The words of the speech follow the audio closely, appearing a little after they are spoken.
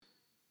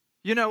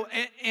You know,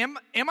 am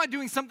I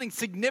doing something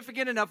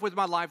significant enough with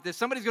my life that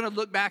somebody's going to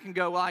look back and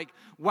go like,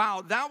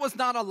 wow, that was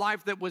not a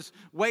life that was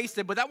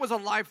wasted, but that was a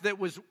life that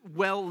was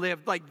well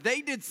lived. Like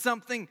they did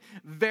something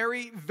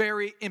very,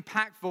 very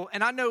impactful.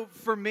 And I know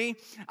for me,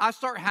 I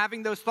start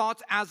having those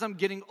thoughts as I'm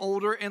getting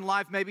older in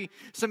life. Maybe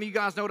some of you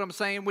guys know what I'm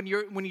saying. When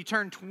you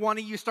turn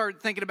 20, you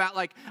start thinking about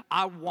like,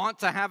 I want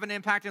to have an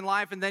impact in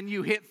life. And then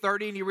you hit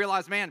 30 and you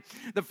realize, man,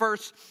 the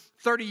first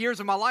 30 years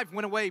of my life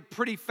went away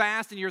pretty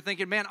fast, and you're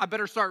thinking, man, I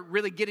better start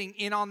really getting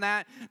in on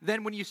that.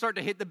 Then when you start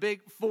to hit the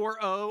big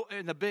 4-0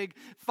 and the big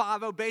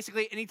 5-0,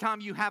 basically anytime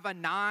you have a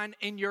 9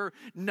 in your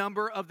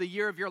number of the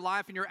year of your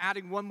life and you're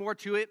adding one more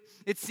to it,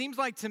 it seems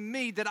like to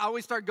me that I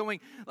always start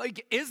going,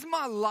 like, is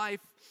my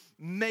life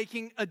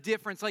making a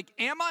difference? Like,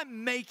 am I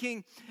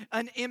making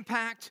an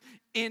impact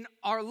in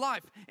our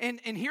life? And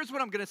here's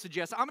what I'm going to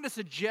suggest. I'm going to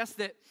suggest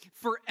that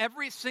for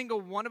every single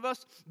one of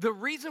us, the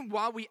reason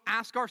why we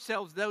ask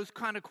ourselves those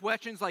kind of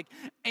questions like,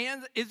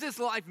 and is this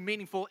life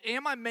meaningful?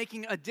 Am I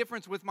making a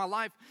difference with my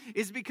life?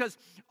 Is because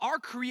our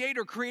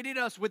Creator created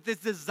us with this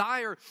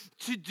desire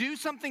to do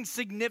something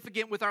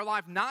significant with our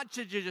life, not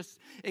to just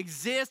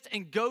exist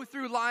and go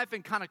through life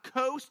and kind of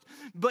coast,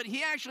 but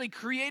He actually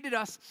created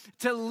us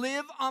to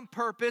live on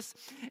purpose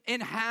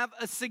and have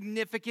a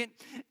significant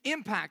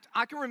impact.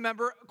 I can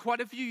remember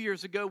quite a few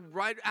years ago,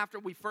 right after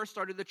we first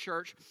started the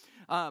church,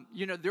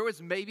 there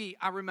was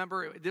I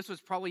remember this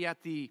was probably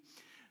at the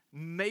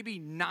maybe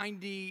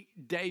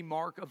 90-day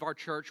mark of our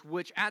church,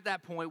 which at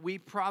that point we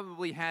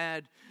probably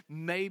had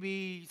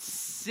maybe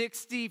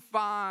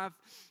 65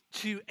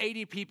 to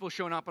 80 people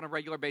showing up on a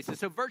regular basis.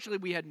 So virtually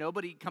we had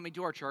nobody coming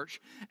to our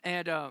church,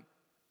 and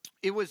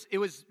it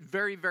was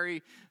very,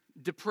 very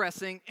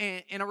depressing.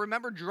 And I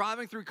remember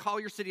driving through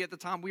Collier City at the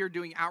time. We were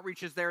doing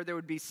outreaches there. There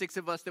would be 6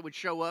 of us that would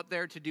show up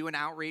there to do an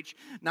outreach.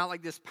 Not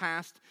like this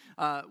past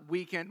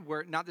weekend,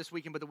 not this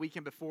weekend, but the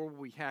weekend before,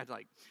 we had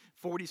like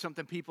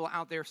 40-something people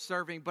out there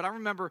serving. But I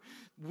remember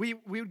we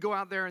would go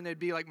out there, and they'd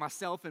be like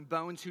myself and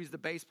Bones, who's the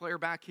bass player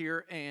back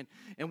here, and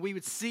we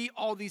would see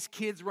all these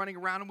kids running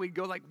around, and we'd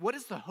go like, what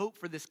is the hope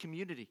for this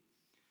community?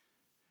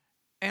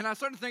 And I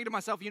started thinking to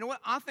myself, you know what?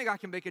 I think I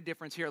can make a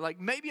difference here.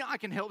 Like, maybe I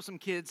can help some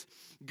kids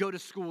go to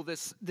school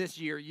this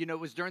year. You know,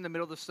 it was during the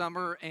middle of the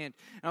summer, and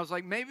I was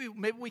like, maybe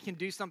we can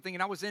do something.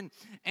 And I was in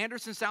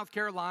Anderson, South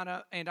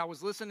Carolina, and I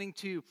was listening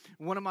to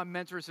one of my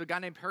mentors, a guy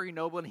named Perry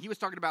Noble, and he was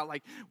talking about,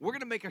 like, we're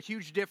going to make a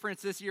huge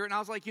difference this year. And I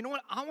was like, you know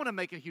what? I want to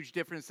make a huge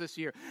difference this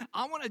year.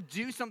 I want to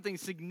do something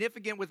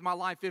significant with my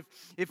life.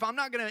 If I'm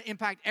not going to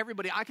impact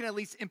everybody, I can at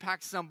least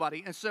impact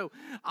somebody. And so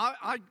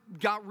I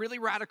got really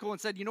radical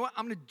and said, you know what?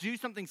 I'm going to do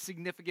something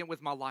significant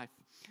with my life.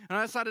 And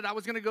I decided I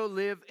was going to go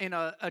live in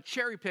a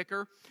cherry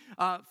picker,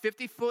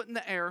 50 foot in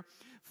the air,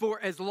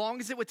 for as long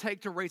as it would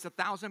take to raise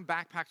 1,000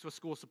 backpacks with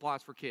school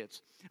supplies for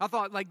kids. I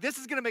thought, like, this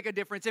is going to make a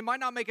difference. It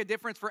might not make a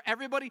difference for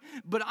everybody,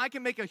 but I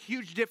can make a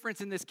huge difference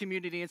in this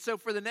community. And so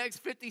for the next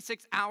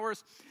 56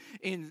 hours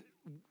in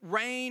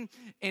rain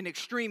and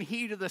extreme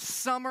heat of the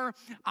summer,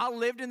 I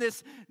lived in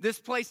this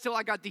place till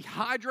I got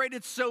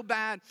dehydrated so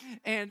bad,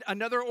 and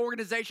another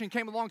organization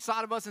came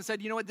alongside of us and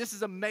said, you know what, this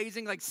is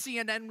amazing. Like,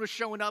 CNN was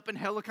showing up in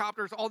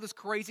helicopters, all this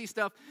crazy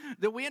stuff,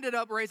 that we ended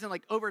up raising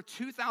like over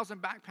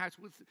 2,000 backpacks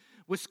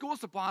with school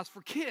supplies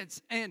for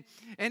kids. And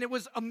it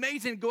was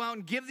amazing to go out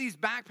and give these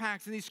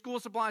backpacks and these school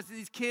supplies to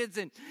these kids,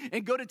 and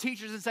go to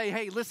teachers and say,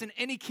 hey, listen,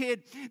 any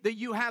kid that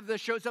you have that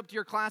shows up to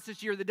your class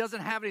this year that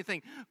doesn't have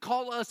anything,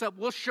 call us up.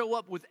 We'll show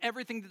up with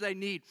everything that they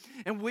need.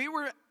 And we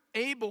were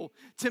able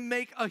to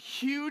make a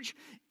huge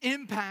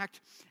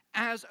impact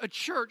as a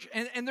church.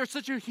 And there's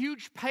such a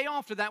huge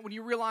payoff to that when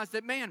you realize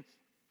that, man,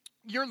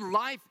 your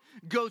life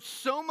goes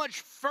so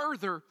much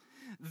further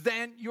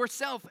than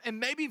yourself. And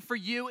maybe for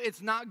you,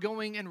 it's not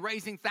going and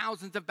raising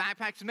thousands of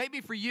backpacks. Maybe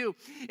for you,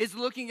 it's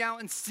looking out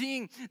and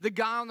seeing the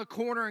guy on the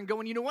corner and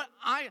going, you know what,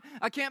 I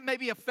can't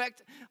maybe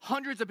affect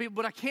hundreds of people,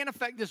 but I can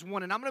affect this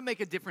one, and I'm going to make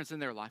a difference in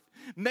their life.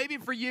 Maybe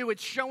for you,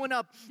 it's showing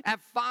up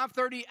at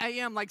 5:30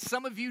 a.m. like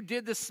some of you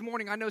did this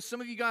morning. I know some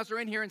of you guys are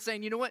in here and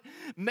saying, you know what,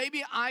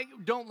 maybe I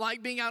don't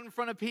like being out in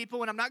front of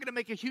people, and I'm not going to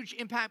make a huge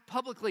impact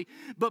publicly,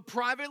 but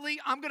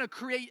privately, I'm going to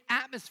create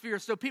atmosphere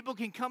so people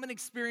can come and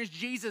experience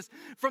Jesus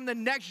from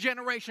the next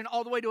generation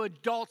all the way to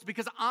adults,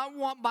 because I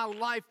want my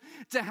life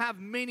to have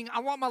meaning. I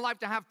want my life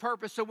to have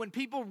purpose. So when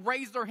people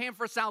raise their hand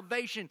for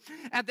salvation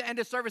at the end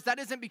of service, that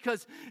isn't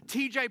because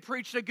TJ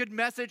preached a good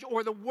message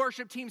or the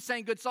worship team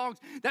sang good songs.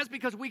 That's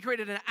because we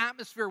created an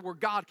atmosphere where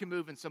God can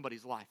move in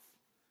somebody's life.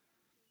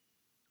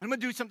 I'm going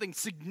to do something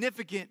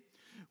significant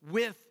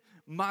with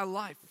my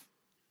life.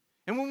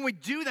 And when we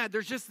do that,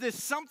 there's just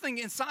this something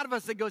inside of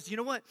us that goes, you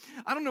know what?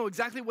 I don't know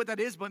exactly what that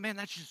is, but man,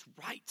 that's just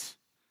right.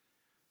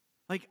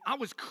 Like, I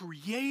was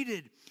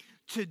created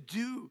to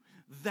do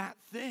that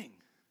thing.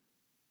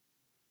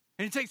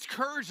 And it takes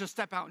courage to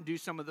step out and do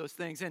some of those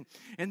things.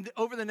 And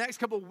over the next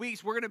couple of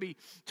weeks, we're going to be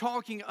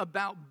talking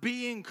about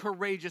being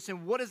courageous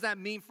and what does that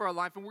mean for our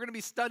life. And we're going to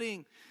be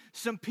studying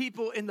some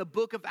people in the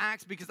book of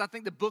Acts, because I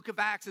think the book of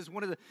Acts is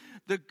one of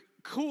the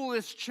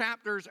coolest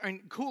chapters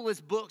and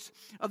coolest books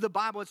of the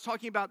Bible. It's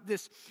talking about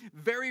this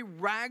very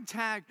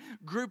ragtag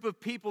group of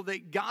people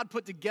that God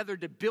put together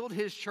to build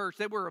his church.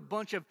 They were a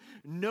bunch of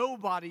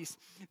nobodies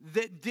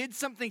that did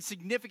something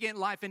significant in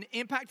life and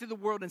impacted the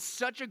world in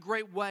such a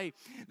great way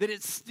that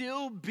it's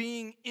still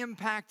being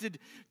impacted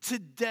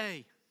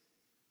today.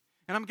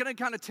 And I'm going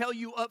to kind of tell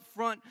you up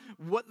front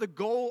what the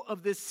goal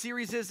of this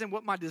series is and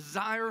what my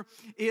desire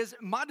is.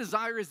 My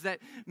desire is that,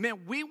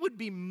 man, we would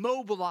be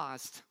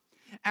mobilized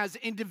as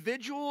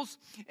individuals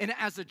and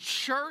as a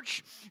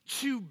church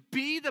to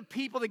be the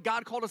people that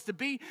God called us to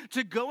be,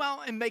 to go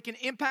out and make an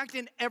impact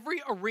in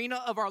every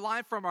arena of our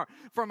life, from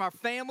our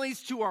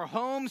families to our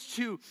homes,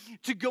 to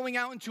going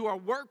out into our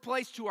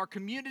workplace, to our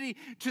community,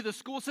 to the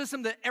school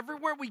system, that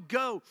everywhere we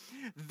go,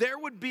 there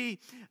would be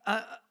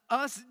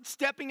us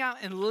stepping out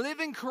and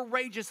living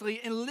courageously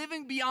and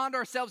living beyond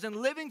ourselves and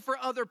living for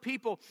other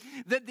people,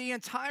 that the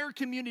entire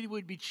community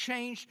would be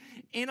changed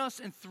in us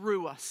and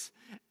through us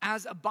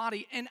as a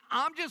body. And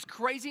I'm just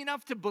crazy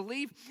enough to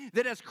believe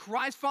that as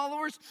Christ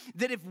followers,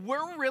 that if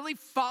we're really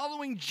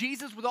following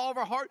Jesus with all of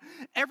our heart,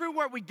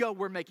 everywhere we go,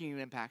 we're making an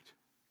impact.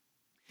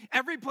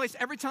 Every place,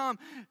 every time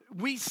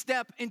we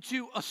step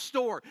into a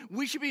store,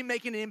 we should be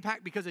making an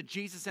impact because of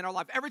Jesus in our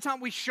life. Every time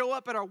we show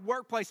up at our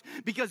workplace,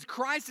 because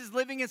Christ is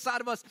living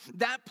inside of us,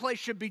 that place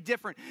should be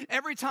different.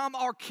 Every time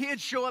our kids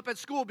show up at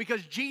school,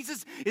 because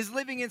Jesus is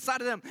living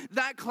inside of them,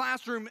 that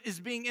classroom is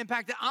being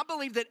impacted. I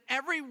believe that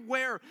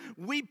everywhere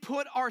we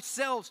put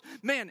ourselves,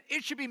 man,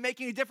 it should be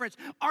making a difference.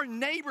 Our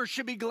neighbors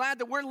should be glad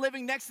that we're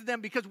living next to them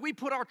because we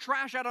put our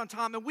trash out on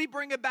time and we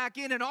bring it back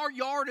in and our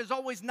yard is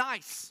always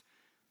nice.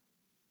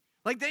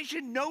 Like, they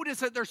should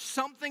notice that there's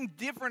something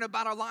different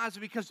about our lives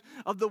because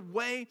of the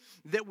way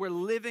that we're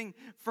living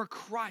for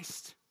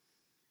Christ.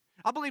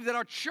 I believe that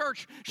our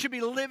church should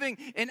be living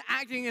and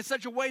acting in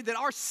such a way that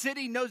our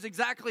city knows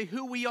exactly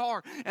who we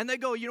are. And they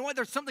go, you know what,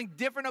 there's something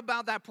different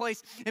about that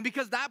place. And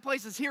because that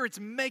place is here, it's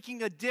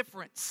making a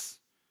difference.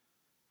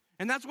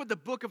 And that's what the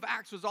book of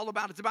Acts was all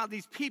about. It's about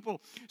these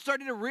people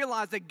starting to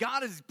realize that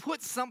God has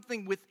put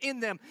something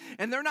within them.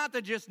 And they're not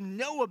to just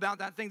know about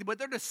that thing, but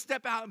they're to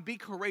step out and be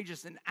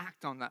courageous and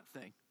act on that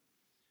thing.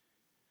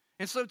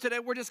 And so today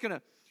we're just going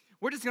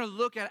to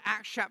look at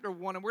Acts chapter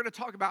 1, and we're going to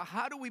talk about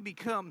how do we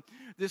become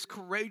this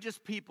courageous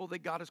people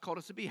that God has called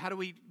us to be? How do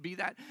we be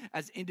that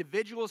as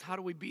individuals? How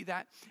do we be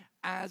that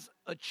as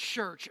a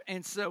church?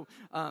 And so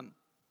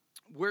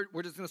we're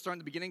just going to start in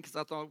the beginning because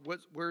I thought,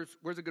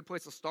 where's a good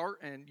place to start?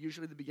 And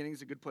usually the beginning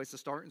is a good place to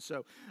start. And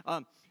so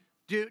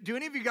do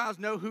any of you guys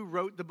know who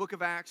wrote the book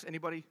of Acts?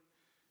 Anybody?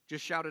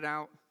 Just shout it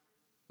out.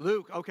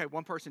 Luke. Okay,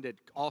 one person did.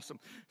 Awesome.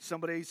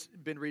 Somebody's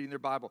been reading their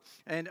Bible.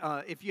 And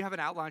if you have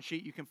an outline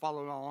sheet, you can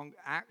follow along.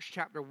 Acts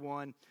chapter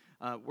 1.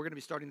 We're going to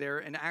be starting there.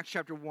 In Acts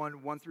chapter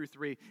 1, 1 through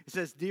 3, it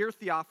says, Dear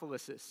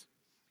Theophilus.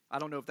 I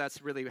don't know if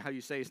that's really how you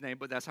say his name,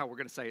 but that's how we're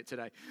going to say it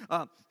today.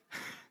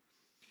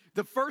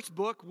 The first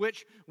book, what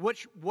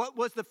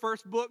was the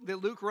first book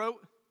that Luke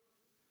wrote?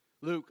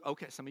 Luke.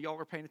 Okay, some of y'all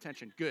are paying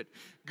attention. Good.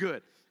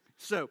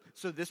 So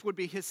this would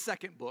be his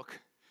second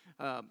book,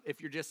 if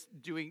you're just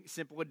doing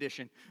simple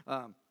addition.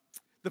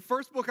 The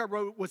first book I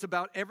wrote was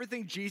about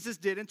everything Jesus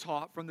did and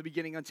taught from the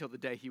beginning until the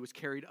day he was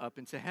carried up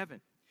into heaven.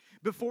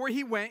 Before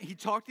he went, he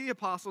talked to the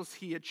apostles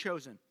he had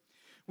chosen.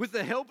 With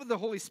the help of the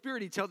Holy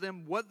Spirit, he told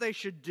them what they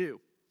should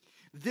do.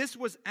 This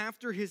was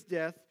after his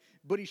death,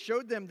 but he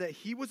showed them that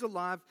he was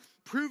alive,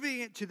 proving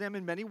it to them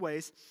in many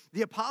ways.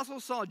 The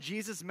apostles saw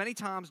Jesus many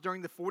times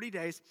during the 40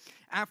 days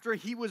after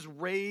he was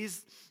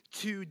raised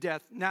to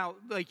death. Now,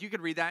 like, you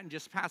could read that and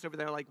just pass over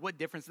there, like, what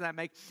difference does that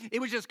make? It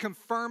was just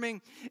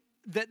confirming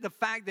that the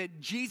fact that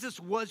Jesus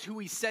was who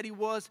he said he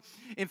was.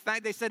 In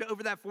fact, they said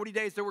over that 40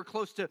 days, there were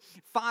close to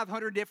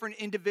 500 different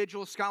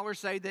individuals, scholars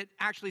say, that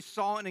actually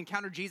saw and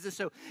encountered Jesus.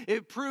 So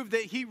it proved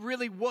that he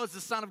really was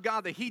the Son of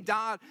God, that he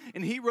died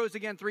and he rose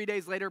again 3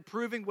 days later,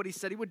 proving what he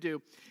said he would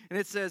do. And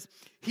it says,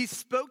 he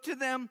spoke to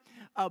them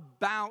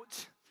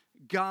about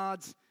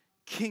God's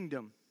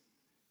kingdom.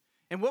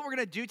 And what we're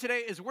going to do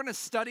today is we're going to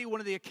study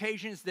one of the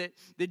occasions that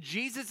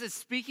Jesus is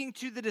speaking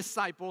to the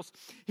disciples.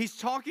 He's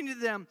talking to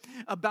them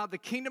about the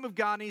kingdom of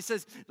God. And he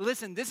says,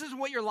 listen, this is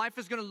what your life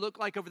is going to look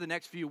like over the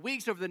next few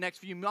weeks, over the next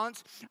few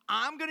months.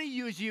 I'm going to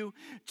use you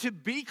to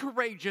be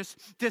courageous,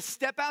 to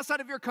step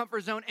outside of your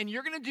comfort zone. And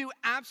you're going to do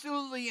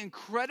absolutely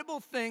incredible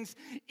things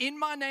in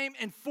my name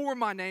and for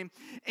my name.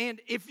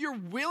 And if you're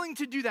willing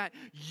to do that,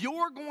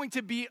 you're going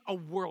to be a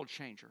world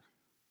changer.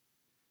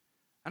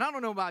 And I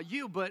don't know about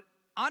you, but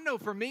I know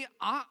for me,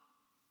 I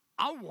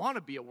want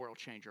to be a world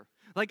changer.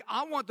 Like,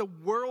 I want the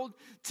world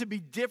to be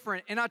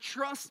different, and I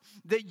trust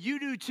that you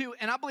do too.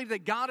 And I believe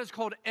that God has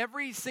called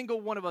every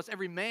single one of us,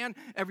 every man,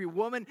 every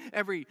woman,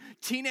 every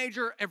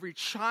teenager, every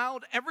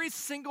child, every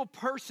single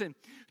person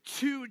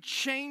to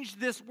change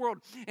this world.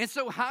 And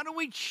so how do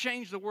we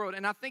change the world?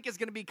 And I think it's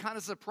going to be kind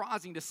of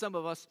surprising to some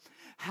of us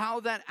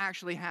how that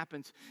actually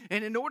happens.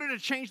 And in order to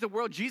change the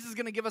world, Jesus is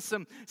going to give us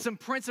some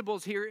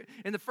principles here.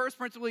 And the first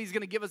principle he's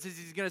going to give us is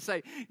he's going to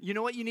say, you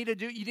know what you need to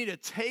do? You need to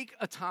take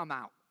a time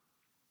out.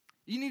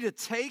 You need to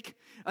take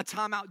a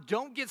time out.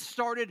 Don't get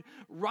started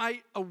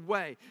right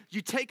away.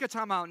 You take a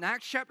time out. In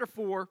Acts chapter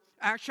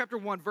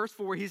 1, verse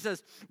 4, he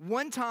says,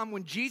 one time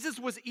when Jesus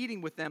was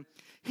eating with them,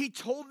 he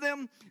told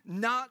them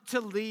not to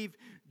leave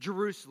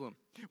Jerusalem.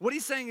 What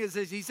he's saying is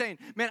he's saying,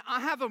 man,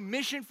 I have a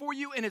mission for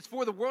you, and it's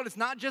for the world. It's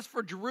not just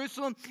for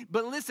Jerusalem.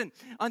 But listen,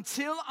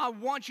 until I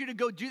want you to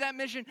go do that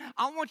mission,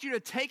 I want you to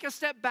take a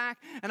step back,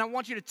 and I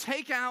want you to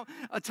take out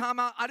a time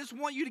out. I just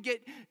want you to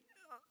get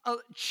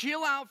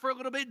chill out for a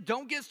little bit.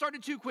 Don't get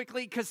started too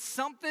quickly, because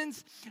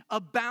something's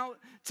about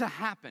to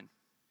happen.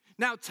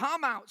 Now,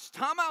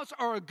 timeouts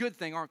are a good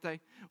thing, aren't they?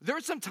 There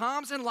are some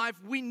times in life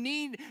we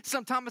need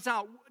some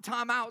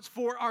timeouts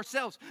for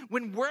ourselves.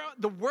 When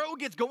the world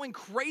gets going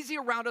crazy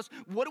around us,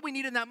 what do we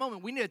need in that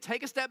moment? We need to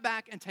take a step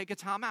back and take a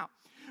timeout.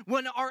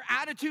 When our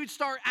attitudes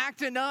start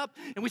acting up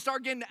and we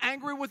start getting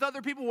angry with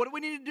other people, what do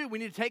we need to do? We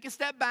need to take a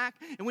step back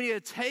and we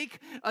need to take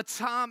a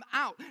time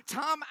out.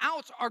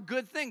 Timeouts are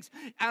good things.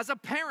 As a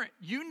parent,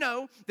 you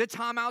know that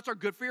timeouts are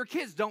good for your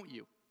kids, don't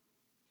you?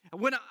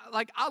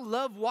 I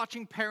love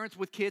watching parents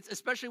with kids,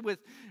 especially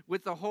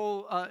with the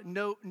whole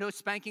no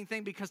spanking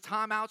thing, because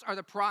timeouts are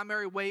the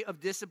primary way of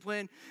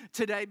discipline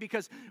today.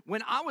 Because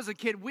when I was a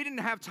kid, we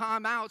didn't have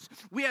timeouts.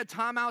 We had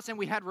timeouts and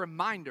we had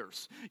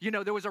reminders. You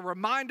know, there was a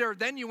reminder,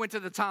 then you went to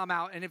the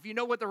timeout. And if you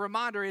know what the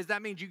reminder is,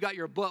 that means you got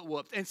your butt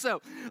whooped. And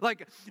so,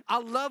 I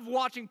love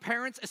watching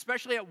parents,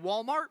 especially at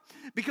Walmart,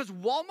 because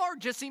Walmart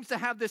just seems to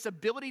have this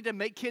ability to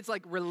make kids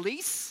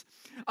release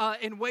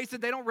in ways that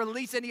they don't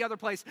release any other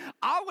place.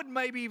 I would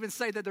maybe even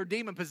say that they're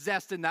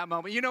demon-possessed in that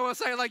moment. You know what I'm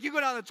saying? You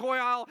go down the toy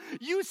aisle,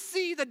 you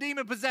see the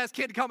demon-possessed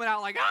kid coming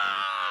out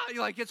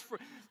you're like,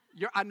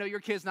 I know your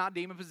kid's not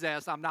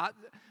demon-possessed. I'm not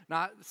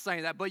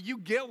saying that, but you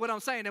get what I'm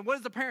saying. And what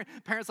is the parent?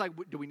 Parents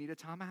do we need a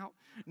timeout?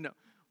 No.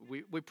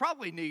 We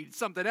probably need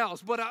something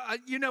else. But,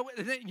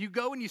 you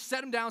go and you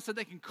set them down so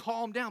they can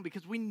calm down,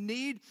 because we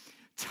need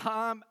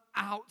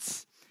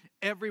timeouts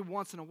every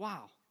once in a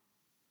while.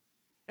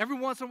 Every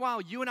once in a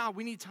while, you and I,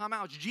 we need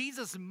timeouts.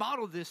 Jesus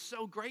modeled this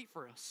so great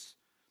for us.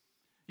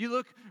 You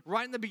look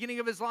right in the beginning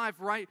of his life,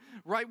 right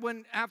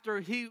when after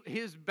he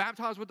was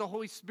baptized with the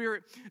Holy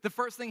Spirit, the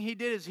first thing he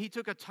did is he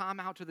took a time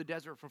out to the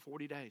desert for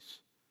 40 days.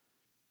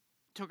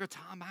 Took a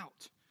time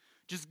out.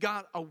 Just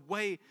got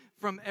away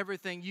from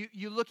everything.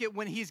 You look at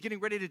when he's getting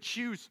ready to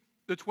choose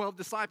the 12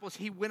 disciples,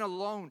 he went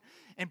alone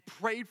and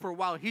prayed for a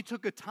while. He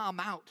took a time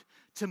out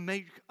to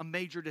make a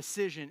major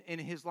decision in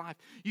his life.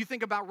 You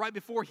think about right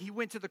before he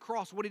went to the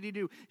cross, what did he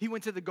do? He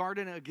went to the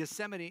Garden of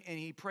Gethsemane and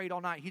he prayed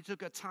all night. He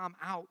took a time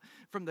out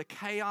from the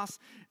chaos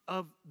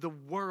of the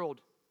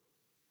world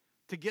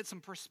to get some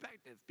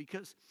perspective,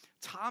 because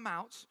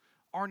timeouts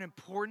are an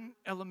important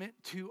element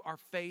to our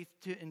faith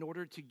in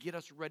order to get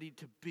us ready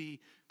to be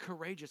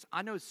courageous.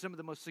 I know some of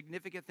the most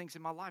significant things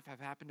in my life have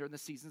happened during the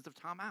seasons of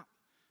timeout.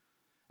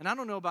 And I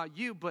don't know about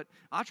you, but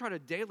I try to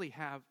daily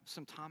have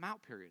some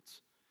timeout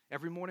periods.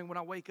 Every morning when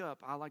I wake up,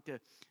 I like to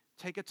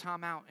take a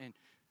time out and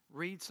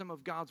read some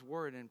of God's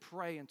word and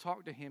pray and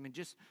talk to him and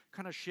just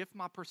kind of shift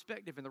my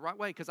perspective in the right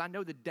way, because I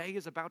know the day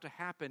is about to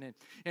happen,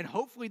 and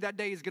hopefully that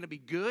day is going to be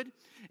good.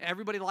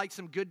 Everybody likes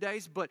some good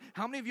days, but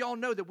how many of y'all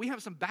know that we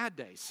have some bad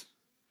days?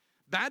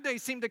 Bad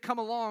days seem to come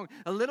along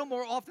a little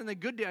more often than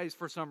good days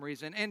for some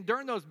reason. And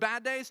during those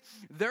bad days,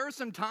 there are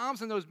some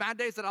times in those bad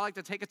days that I like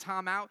to take a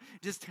time out,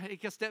 just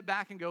take a step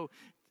back and go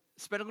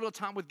spend a little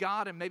time with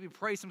God and maybe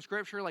pray some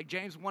scripture like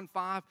James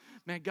 1:5.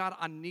 Man, God,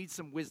 I need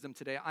some wisdom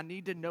today. I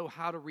need to know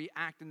how to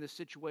react in this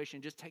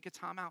situation. Just take a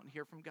time out and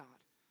hear from God.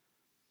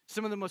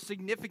 Some of the most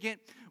significant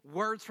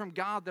words from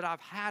God that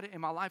I've had in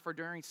my life are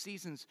during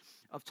seasons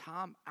of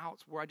time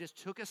outs where I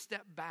just took a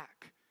step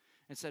back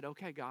and said,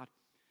 okay, God,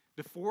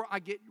 before I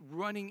get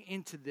running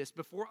into this,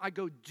 before I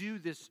go do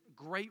this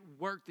great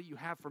work that you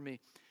have for me,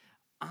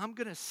 I'm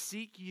going to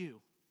seek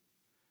you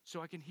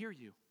so I can hear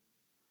you.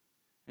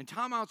 And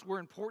timeouts were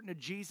important to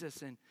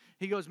Jesus. And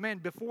he goes, man,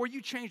 before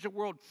you change the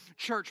world,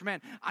 church,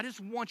 man, I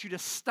just want you to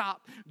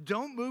stop.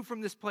 Don't move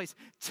from this place.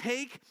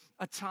 Take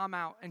a time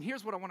out. And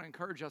here's what I want to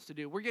encourage us to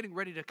do. We're getting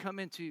ready to come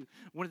into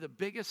one of the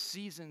biggest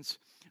seasons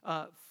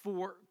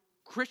for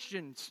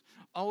Christians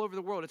all over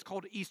the world. It's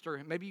called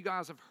Easter. Maybe you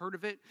guys have heard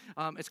of it.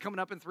 It's coming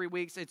up in 3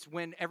 weeks. It's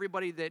when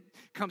everybody that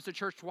comes to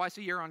church twice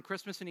a year on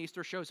Christmas and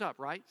Easter shows up,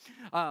 right?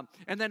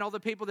 And then all the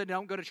people that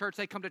don't go to church,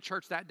 they come to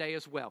church that day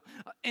as well.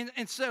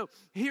 And so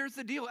here's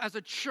the deal. As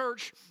a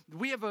church,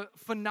 we have a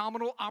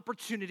phenomenal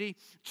opportunity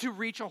to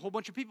reach a whole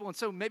bunch of people. And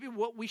so maybe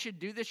what we should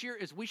do this year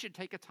is we should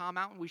take a time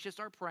out and we should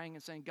start praying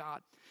and saying,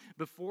 God,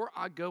 before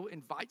I go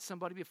invite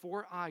somebody,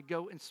 before I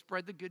go and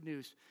spread the good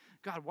news,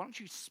 God, why don't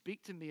you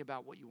speak to me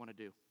about what you want to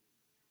do?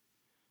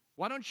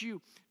 Why don't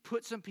you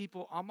put some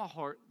people on my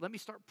heart? Let me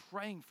start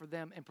praying for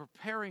them and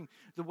preparing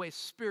the way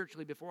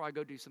spiritually before I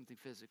go do something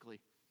physically.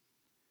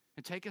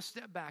 And take a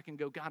step back and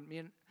go, God,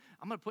 man,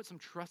 I'm going to put some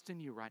trust in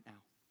you right now.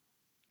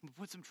 I'm going to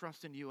put some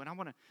trust in you. And I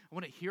want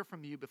to hear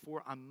from you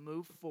before I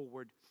move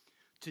forward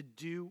to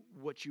do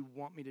what you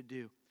want me to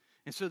do.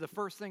 And so the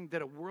first thing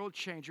that a world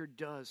changer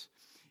does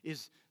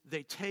is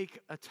they take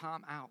a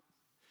time out.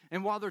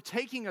 And while they're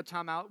taking a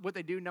time out, what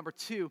they do, number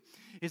two,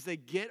 is they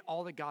get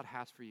all that God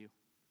has for you.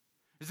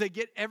 Is they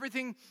get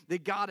everything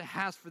that God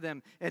has for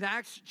them. In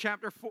Acts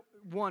chapter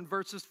 1,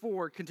 verses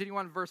 4, continue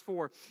on in verse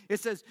 4,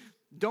 it says,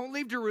 don't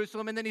leave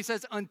Jerusalem. And then he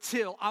says,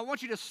 until. I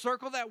want you to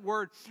circle that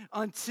word,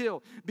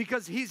 until,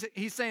 because he's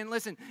saying,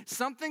 listen,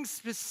 something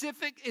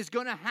specific is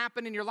going to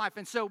happen in your life.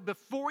 And so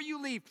before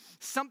you leave,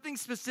 something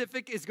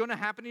specific is going to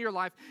happen in your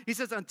life. He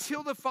says,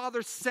 until the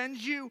Father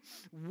sends you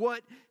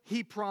what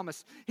he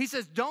promised. He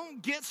says,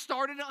 don't get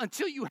started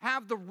until you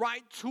have the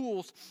right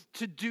tools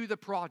to do the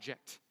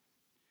project.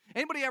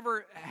 Anybody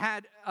ever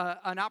had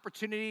an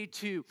opportunity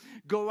to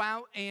go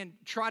out and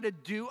try to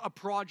do a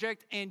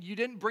project and you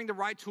didn't bring the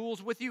right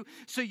tools with you,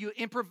 so you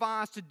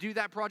improvised to do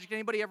that project?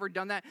 Anybody ever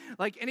done that?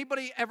 Like,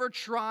 anybody ever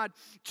tried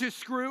to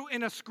screw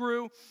in a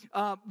screw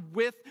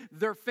with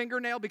their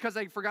fingernail because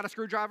they forgot a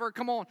screwdriver?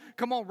 Come on,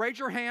 raise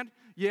your hand.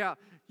 Yeah,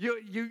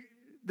 you.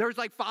 There's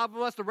like 5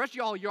 of us. The rest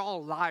of you're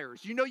all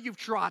liars. You know you've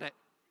tried it.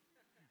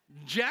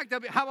 Jacked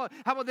up. How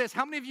about this?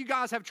 How many of you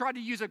guys have tried to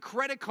use a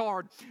credit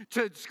card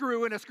to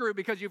screw in a screw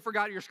because you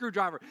forgot your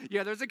screwdriver?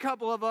 Yeah, there's a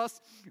couple of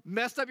us.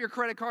 Messed up your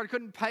credit card,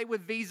 couldn't pay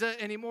with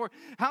Visa anymore.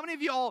 How many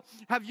of y'all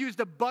have used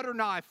a butter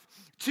knife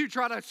to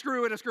try to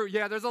screw in a screw?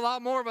 Yeah, there's a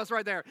lot more of us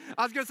right there.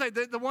 I was going to say,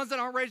 the ones that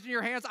aren't raising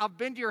your hands, I've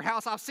been to your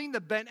house. I've seen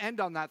the bent end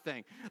on that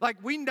thing. Like,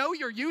 we know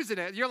you're using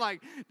it. You're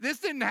like, this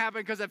didn't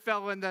happen because it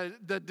fell in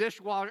the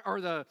dishwasher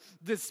or the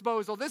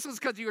disposal. This was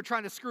because you were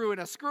trying to screw in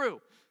a screw.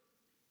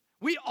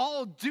 We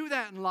all do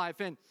that in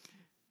life, and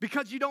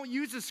because you don't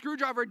use a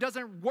screwdriver, it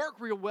doesn't work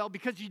real well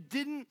because you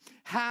didn't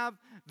have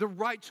the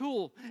right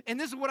tool. And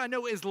this is what I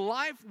know is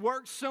life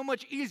works so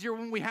much easier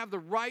when we have the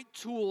right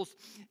tools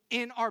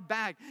in our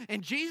bag.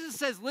 And Jesus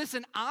says,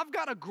 listen, I've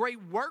got a great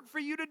work for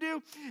you to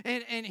do.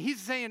 And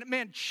he's saying,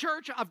 man,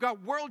 church, I've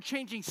got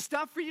world-changing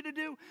stuff for you to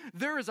do.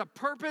 There is a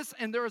purpose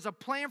and there is a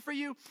plan for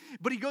you.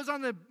 But he goes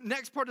on the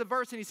next part of the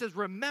verse and he says,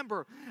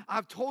 remember,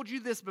 I've told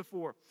you this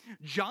before.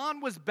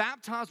 John was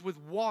baptized with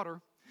water,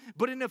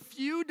 but in a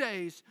few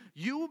days,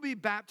 you will be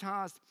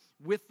baptized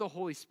with the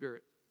Holy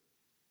Spirit.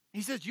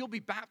 He says, you'll be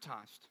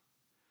baptized.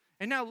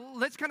 And now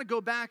let's kind of go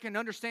back and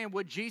understand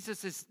what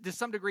Jesus is to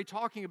some degree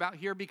talking about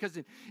here, because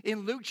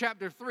in Luke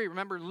chapter 3,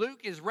 remember, Luke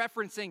is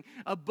referencing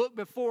a book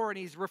before and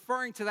he's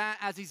referring to that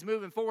as he's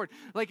moving forward.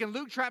 Like in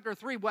Luke chapter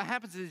 3, what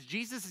happens is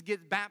Jesus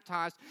gets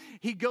baptized.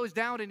 He goes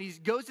down and he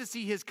goes to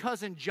see his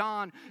cousin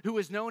John, who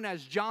is known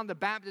as John the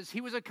Baptist. He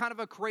was a kind of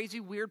a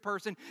crazy, weird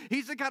person.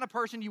 He's the kind of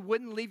person you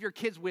wouldn't leave your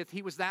kids with.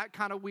 He was that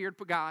kind of weird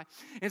guy.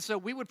 And so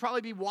we would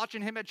probably be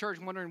watching him at church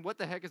wondering, what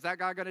the heck is that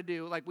guy going to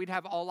do? Like, we'd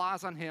have all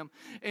eyes on him.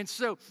 And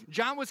so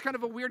John was kind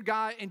of a weird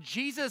guy, and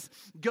Jesus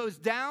goes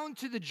down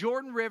to the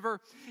Jordan River,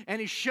 and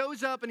he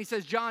shows up, and he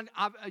says, John,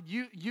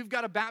 you've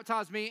got to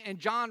baptize me. And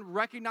John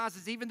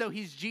recognizes, even though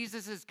he's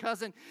Jesus'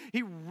 cousin,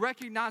 he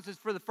recognizes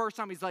for the first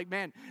time, he's like,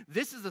 man,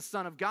 this is the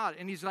Son of God.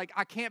 And he's like,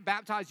 I can't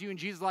baptize you. And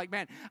Jesus is like,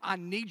 man, I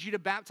need you to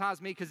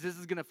baptize me because this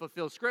is going to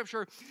fulfill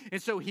Scripture.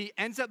 And so he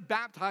ends up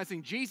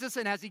baptizing Jesus,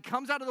 and as he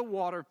comes out of the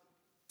water,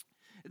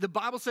 the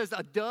Bible says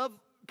a dove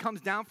comes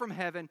down from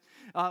heaven,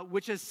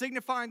 which is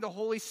signifying the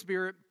Holy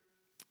Spirit.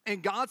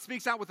 And God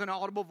speaks out with an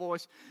audible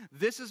voice,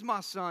 this is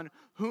my Son,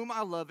 whom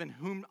I love and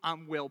whom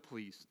I'm well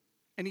pleased.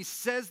 And he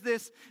says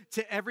this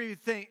to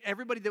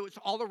everybody that was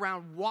all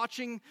around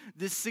watching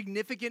this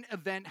significant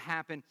event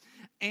happen.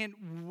 And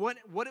what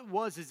it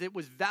was is it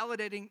was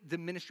validating the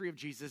ministry of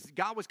Jesus.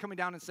 God was coming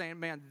down and saying,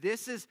 man,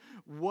 this is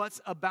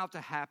what's about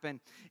to happen.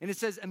 And it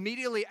says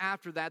immediately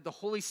after that, the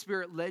Holy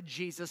Spirit led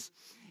Jesus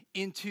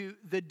into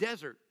the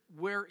desert,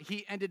 where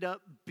he ended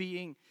up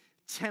being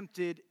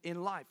tempted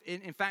in life.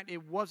 In fact,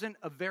 it wasn't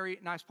a very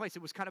nice place.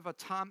 It was kind of a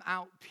time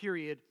out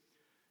period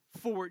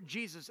for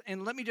Jesus.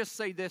 And let me just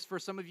say this for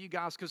some of you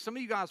guys, because some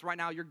of you guys right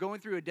now, you're going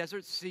through a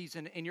desert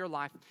season in your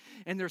life,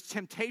 and there's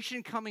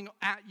temptation coming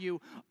at you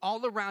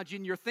all around you,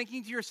 and you're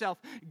thinking to yourself,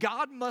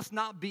 God must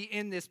not be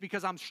in this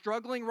because I'm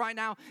struggling right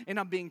now and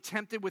I'm being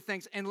tempted with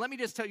things. And let me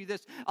just tell you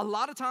this, a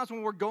lot of times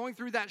when we're going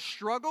through that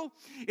struggle,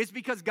 it's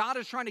because God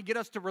is trying to get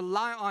us to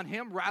rely on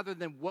him rather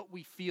than what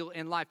we feel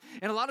in life.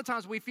 And a lot of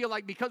times we feel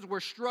like because we're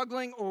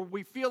struggling or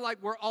we feel like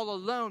we're all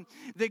alone,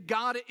 that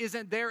God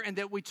isn't there and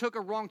that we took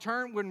a wrong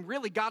turn, when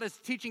really God is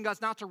teaching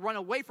us not to run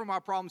away from our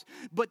problems,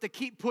 but to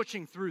keep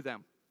pushing through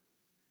them.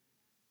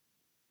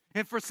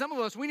 And for some of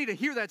us, we need to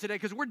hear that today,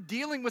 because we're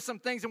dealing with some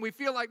things and we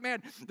feel like,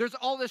 man, there's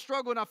all this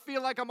struggle and I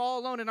feel like I'm all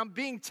alone and I'm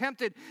being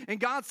tempted. And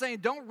God's saying,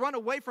 don't run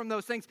away from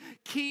those things.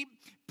 Keep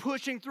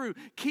pushing through.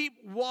 Keep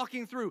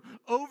walking through.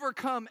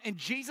 Overcome. And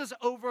Jesus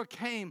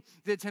overcame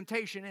the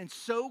temptation, and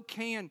so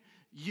can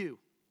you.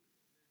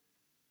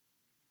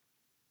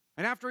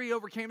 And after he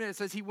overcame it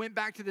says he went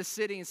back to the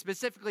city, and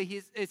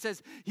specifically it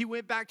says he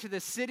went back to the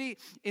city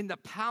in the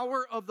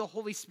power of the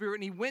Holy Spirit,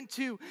 and he went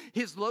to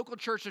his local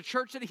church, the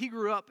church that he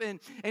grew up in,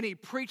 and he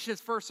preached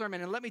his first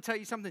sermon. And let me tell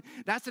you something,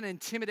 that's an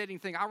intimidating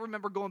thing. I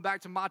remember going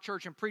back to my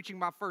church and preaching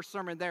my first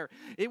sermon there.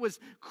 It was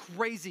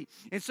crazy.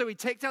 And so he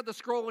takes out the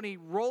scroll and he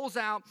rolls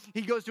out,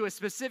 he goes to a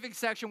specific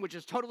section, which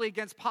is totally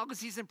against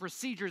policies and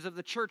procedures of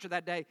the church of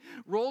that day,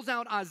 rolls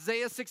out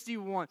Isaiah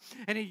 61,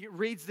 and he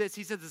reads this.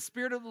 He says, the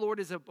Spirit of the Lord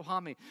is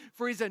upon me,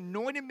 for he's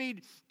anointed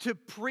me to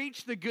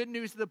preach the good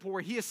news to the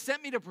poor. He has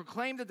sent me to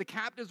proclaim that the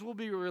captives will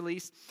be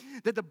released,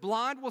 that the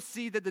blind will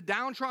see, that the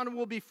downtrodden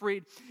will be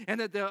freed,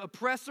 and that the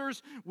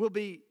oppressors will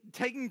be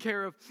taken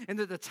care of, and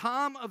that the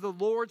time of the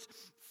Lord's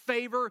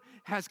favor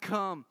has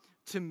come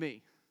to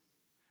me.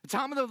 The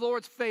time of the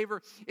Lord's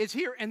favor is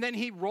here. And then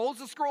he rolls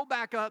the scroll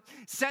back up,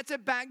 sets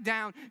it back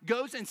down,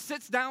 goes and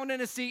sits down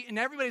in a seat, and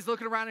everybody's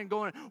looking around and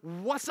going,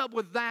 what's up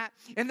with that?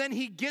 And then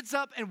he gets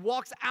up and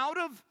walks out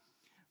of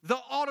the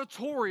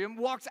auditorium,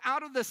 walks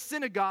out of the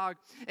synagogue,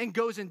 and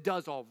goes and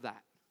does all of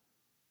that.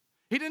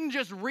 He didn't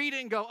just read it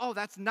and go, oh,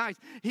 that's nice.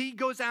 He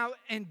goes out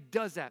and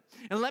does that.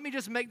 And let me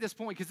just make this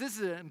point, because this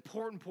is an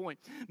important point.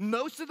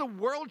 Most of the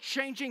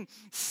world-changing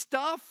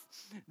stuff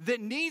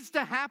that needs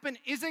to happen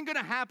isn't going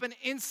to happen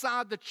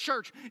inside the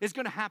church. It's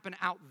going to happen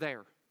out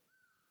there.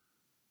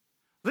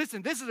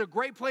 Listen, this is a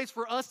great place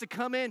for us to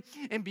come in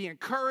and be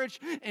encouraged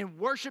and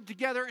worship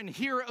together and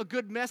hear a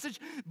good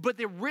message. But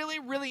the really,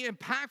 really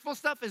impactful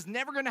stuff is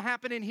never going to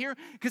happen in here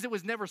because it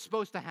was never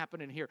supposed to happen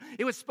in here.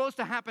 It was supposed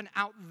to happen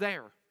out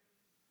there.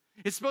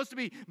 It's supposed to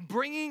be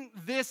bringing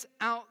this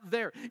out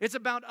there. It's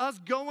about us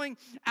going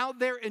out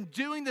there and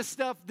doing the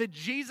stuff that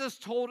Jesus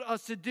told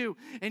us to do.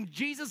 And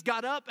Jesus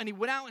got up and he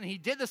went out and he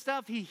did the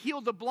stuff. He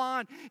healed the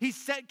blind. He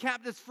set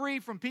captives free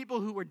from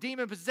people who were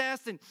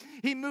demon-possessed. And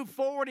he moved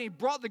forward and he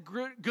brought the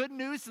good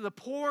news to the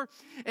poor.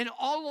 And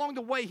all along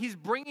the way, he's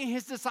bringing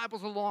his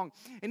disciples along.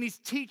 And he's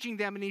teaching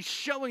them and he's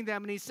showing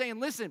them. And he's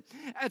saying, listen,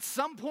 at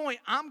some point,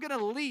 I'm going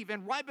to leave.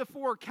 And right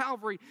before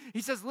Calvary,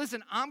 he says,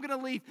 listen, I'm going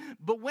to leave.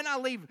 But when I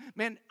leave,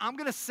 man, I'm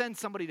going to send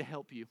somebody to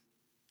help you.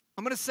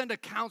 I'm going to send a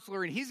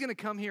counselor, and he's going to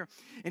come here,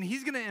 and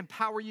he's going to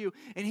empower you,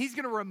 and he's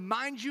going to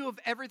remind you of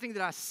everything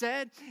that I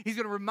said. He's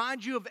going to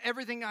remind you of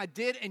everything I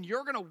did, and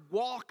you're going to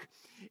walk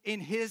in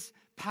his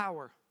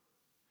power.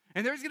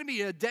 And there's going to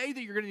be a day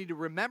that you're going to need to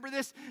remember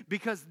this,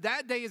 because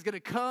that day is going to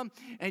come,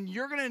 and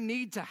you're going to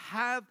need to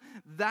have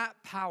that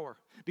power.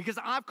 Because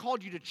I've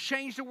called you to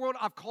change the world.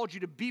 I've called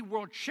you to be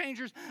world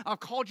changers. I've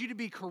called you to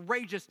be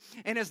courageous.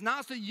 And it's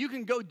not so you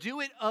can go do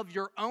it of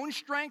your own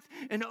strength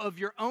and of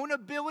your own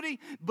ability,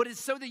 but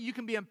it's so that you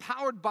can be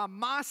empowered by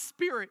my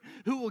Spirit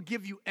who will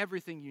give you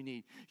everything you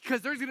need.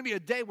 Because there's going to be a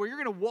day where you're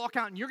going to walk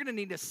out and you're going to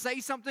need to say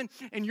something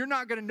and you're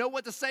not going to know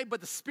what to say, but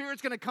the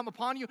Spirit's going to come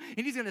upon you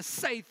and he's going to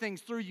say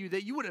things through you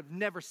that you would have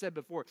never said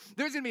before.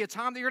 There's going to be a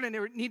time that you're going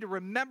to need to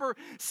remember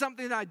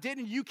something that I did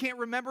and you can't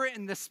remember it,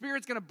 and the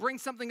Spirit's going to bring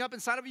something up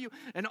inside of you,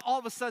 and all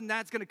of a sudden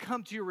that's going to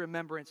come to your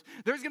remembrance.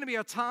 There's going to be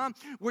a time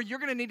where you're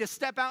going to need to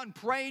step out and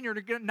pray, and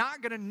you're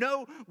not going to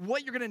know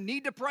what you're going to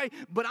need to pray,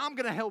 but I'm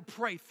going to help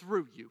pray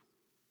through you.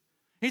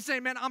 He's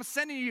saying, man, I'm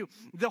sending you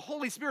the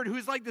Holy Spirit,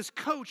 who's like this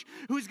coach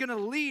who's going to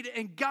lead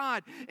and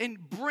guide and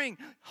bring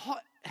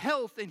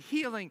health and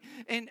healing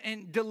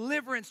and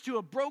deliverance to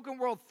a broken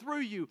world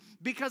through you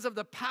because of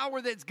the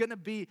power that's going to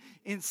be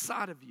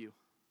inside of you.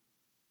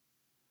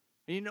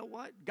 And you know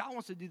what? God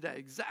wants to do that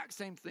exact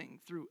same thing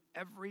through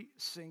every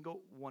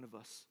single one of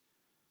us.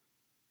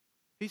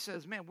 He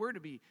says, man, we're to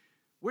be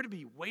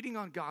waiting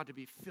on God to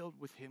be filled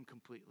with him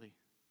completely,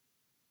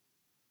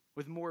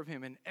 with more of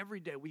him. And every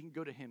day we can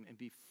go to him and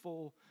be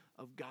full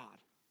of God.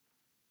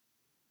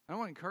 I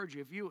want to encourage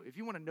you, if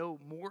you want to know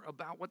more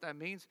about what that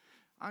means,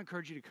 I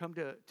encourage you to come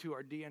to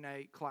our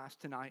DNA class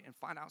tonight and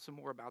find out some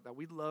more about that.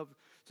 We'd love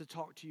to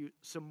talk to you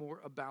some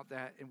more about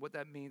that and what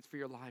that means for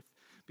your life,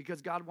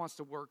 because God wants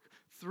to work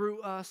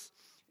through us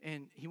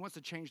and he wants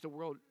to change the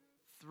world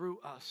through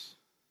us.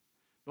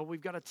 But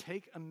we've got to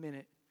take a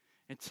minute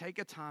and take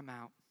a time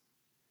out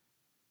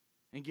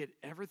and get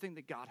everything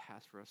that God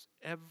has for us,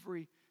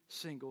 every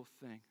single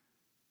thing.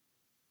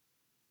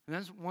 And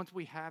then once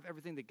we have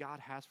everything that God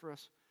has for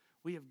us,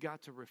 we have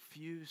got to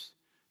refuse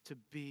to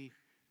be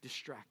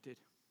distracted.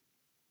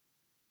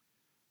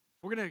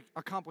 If we're going to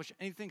accomplish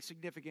anything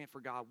significant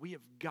for God, we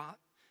have got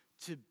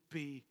to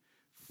be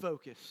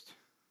focused.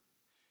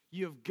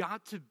 You have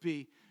got to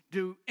be.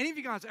 Do any of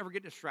you guys ever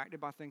get distracted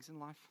by things in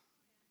life?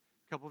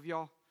 A couple of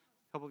y'all.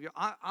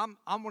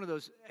 I'm one of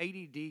those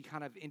ADD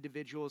kind of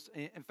individuals.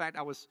 In fact,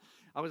 I was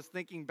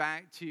thinking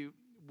back to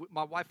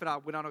my wife and I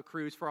went on a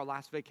cruise for our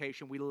last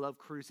vacation. We love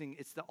cruising.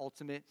 It's the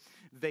ultimate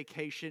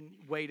vacation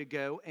way to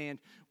go. And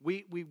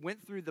we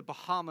went through the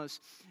Bahamas.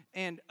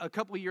 And a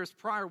couple of years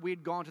prior, we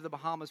had gone to the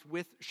Bahamas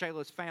with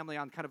Shayla's family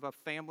on kind of a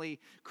family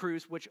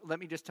cruise, which, let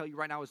me just tell you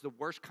right now, is the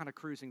worst kind of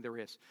cruising there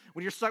is.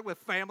 When you're stuck with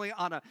family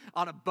on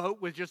a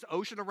boat with just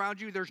ocean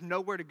around you, there's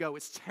nowhere to go.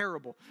 It's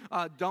terrible.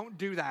 Don't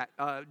do that.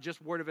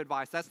 Just word of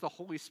advice. That's the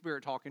Holy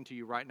Spirit talking to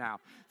you right now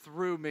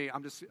through me.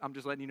 I'm just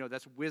letting you know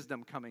that's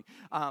wisdom coming.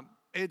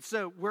 And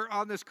so we're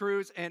on this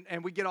cruise,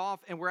 and we get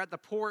off, and we're at the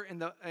port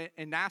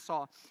in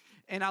Nassau.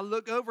 And I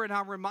look over, and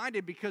I'm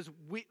reminded because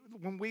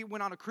when we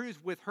went on a cruise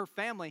with her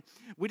family,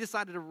 we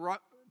decided to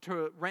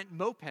rent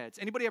mopeds.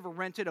 Anybody ever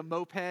rented a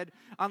moped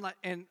on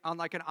an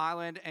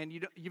island, and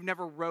you've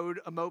never rode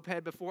a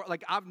moped before?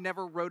 Like, I've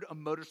never rode a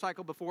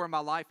motorcycle before in my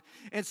life.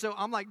 And so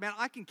I'm like, man,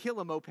 I can kill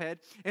a moped.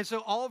 And so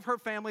all of her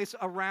family's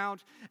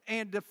around,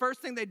 and the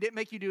first thing they did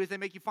make you do is they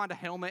make you find a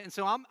helmet. And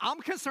so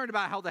I'm concerned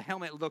about how the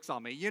helmet looks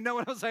on me. You know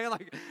what I'm saying?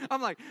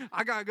 I'm like,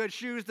 I got good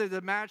shoes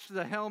to match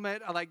the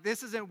helmet. I'm like,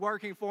 this isn't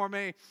working for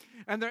me.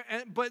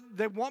 But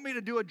they want me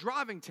to do a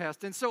driving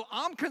test. And so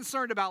I'm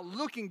concerned about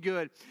looking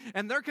good,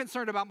 and they're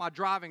concerned about my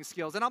driving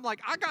skills. And I'm like,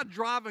 I got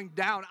driving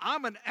down.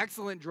 I'm an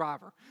excellent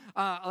driver.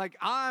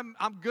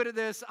 I'm good at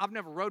this. I've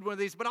never rode one of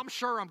these, but I'm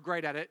sure I'm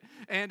great at it.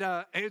 And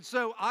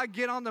so I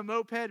get on the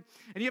moped, and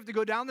you have to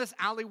go down this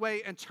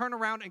alleyway and turn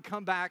around and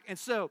come back. And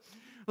so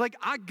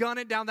I gun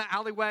it down the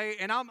alleyway,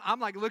 and I'm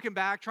like looking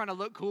back, trying to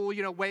look cool,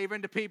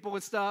 waving to people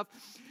and stuff.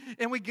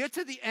 And we get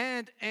to the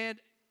end, and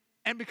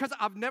because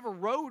I've never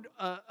rode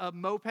a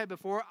moped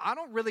before, I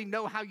don't really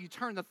know how you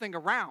turn the thing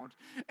around.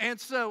 And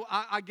so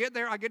I get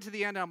there, I get to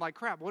the end, and I'm like,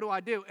 crap, what do I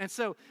do? And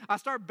so I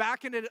start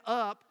backing it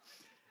up,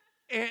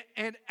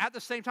 and at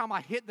the same time,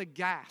 I hit the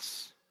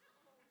gas.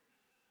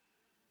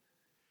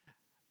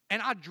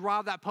 And I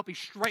drive that puppy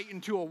straight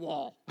into a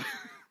wall.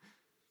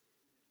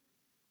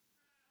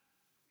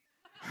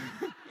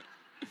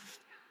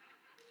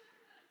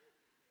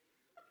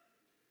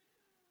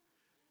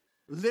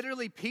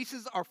 Literally,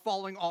 pieces are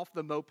falling off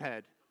the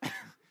moped.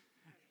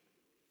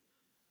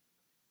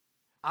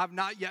 I've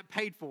not yet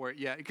paid for it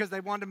yet because they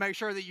wanted to make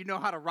sure that you know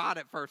how to ride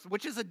it first,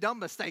 which is a dumb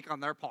mistake on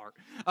their part.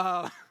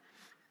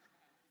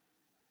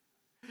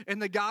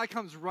 And the guy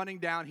comes running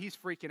down. He's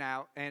freaking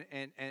out, and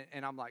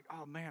I'm like,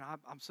 oh, man,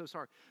 I'm so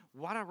sorry.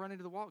 Why did I run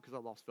into the wall? Because I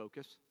lost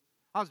focus.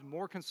 I was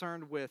more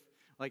concerned with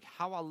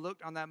how I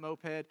looked on that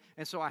moped,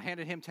 and so I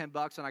handed him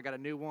 $10, and I got a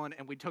new one,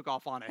 and we took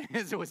off on it.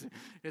 It was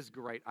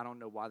great. I don't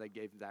know why they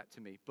gave that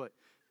to me, but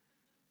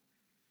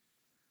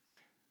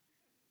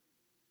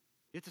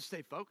you have to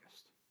stay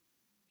focused.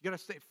 You got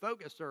to stay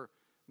focused, or,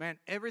 man,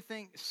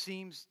 everything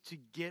seems to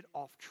get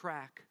off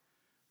track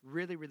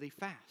really, really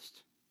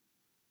fast.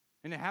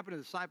 And it happened to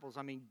the disciples.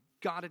 I mean,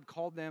 God had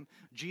called them.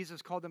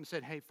 Jesus called them and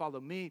said, hey, follow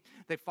me.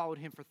 They followed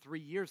him for 3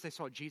 years. They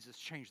saw Jesus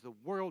change the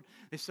world.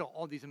 They saw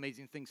all these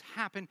amazing things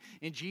happen.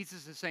 And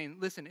Jesus is saying,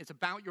 listen, it's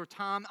about your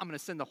time. I'm going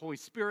to send the Holy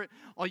Spirit.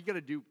 All you got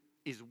to do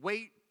is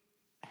wait,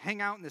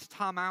 hang out in this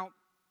time out.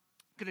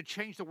 Going to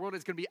change the world.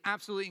 It's going to be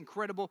absolutely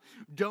incredible.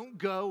 Don't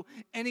go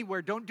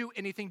anywhere. Don't do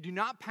anything. Do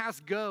not pass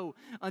go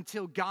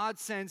until God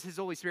sends his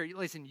Holy Spirit.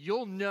 Listen,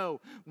 you'll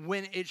know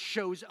when it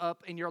shows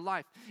up in your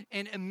life.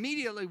 And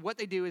immediately what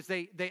they do is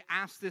they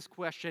ask this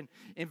question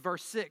in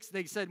verse 6.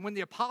 They said, when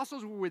the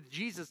apostles were with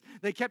Jesus,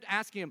 they kept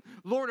asking him,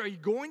 Lord, are you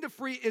going to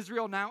free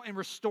Israel now and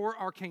restore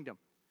our kingdom?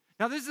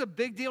 Now, this is a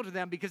big deal to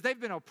them because they've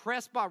been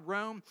oppressed by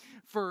Rome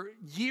for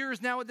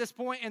years now at this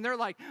point, and they're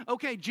like,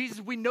 okay,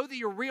 Jesus, we know that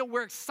you're real.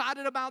 We're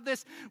excited about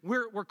this.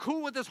 We're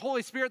cool with this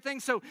Holy Spirit thing.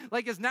 So,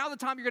 is now the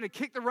time you're going to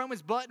kick the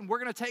Romans' butt and we're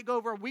going to take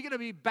over? Are we going to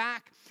be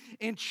back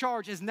in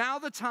charge? Is now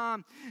the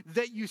time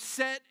that you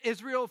set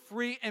Israel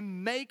free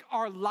and make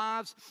our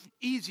lives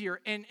easier?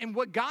 And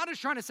what God is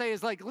trying to say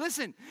is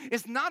listen,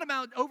 it's not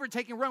about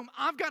overtaking Rome.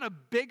 I've got a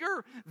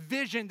bigger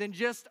vision than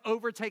just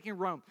overtaking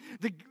Rome.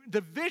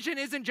 The vision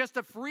isn't just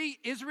to free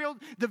Israel.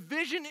 The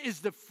vision is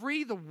to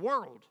free the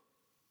world.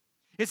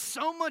 It's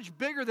so much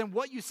bigger than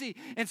what you see.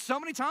 And so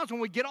many times when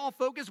we get all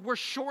focused, we're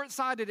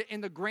short-sighted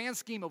in the grand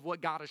scheme of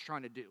what God is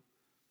trying to do.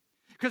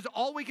 Because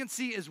all we can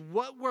see is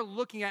what we're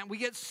looking at. And we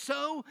get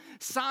so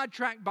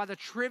sidetracked by the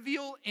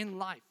trivial in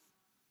life.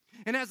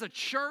 And as a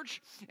church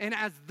and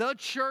as the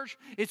church,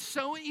 it's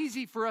so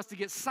easy for us to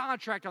get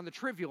sidetracked on the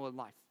trivial in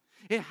life.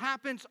 It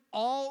happens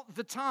all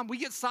the time. We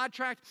get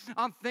sidetracked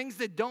on things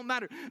that don't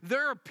matter.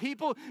 There are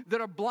people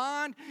that are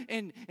blind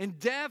and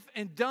deaf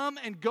and dumb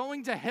and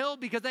going to hell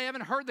because they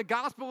haven't heard the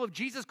gospel of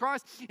Jesus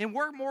Christ. And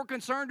we're more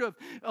concerned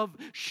of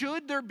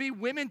should there be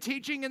women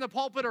teaching in the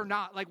pulpit or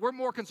not. We're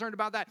more concerned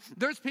about that.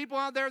 There's people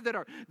out there that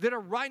are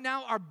right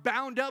now are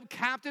bound up,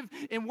 captive,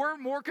 and we're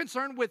more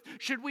concerned with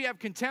should we have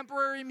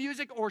contemporary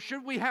music or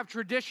should we have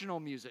traditional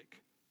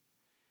music?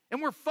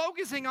 And we're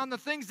focusing on the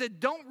things that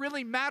don't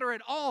really matter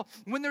at all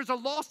when there's a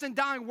lost and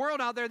dying world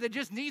out there that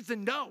just needs to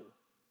know.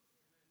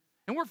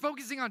 And we're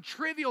focusing on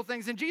trivial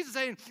things. And Jesus is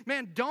saying,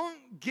 man,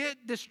 don't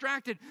get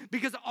distracted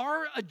because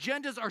our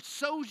agendas are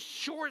so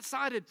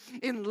short-sighted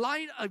in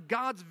light of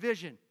God's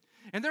vision.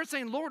 And they're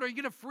saying, Lord, are you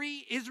going to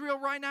free Israel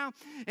right now?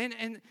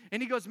 And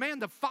he goes, man,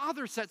 the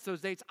Father sets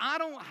those dates. I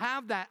don't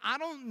have that. I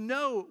don't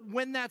know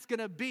when that's going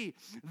to be.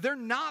 They're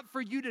not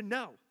for you to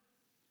know.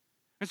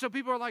 And so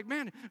people are like,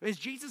 man, is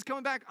Jesus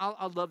coming back?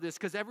 I love this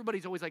because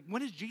everybody's always like,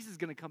 when is Jesus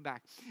going to come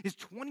back? Is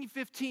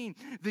 2015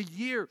 the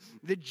year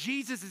that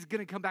Jesus is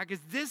going to come back? Is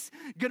this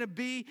going to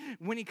be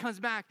when he comes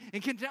back?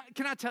 And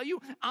can I tell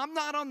you, I'm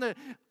not on the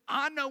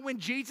I know when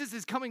Jesus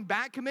is coming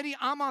back committee.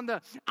 I'm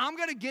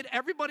going to get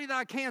everybody that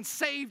I can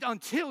saved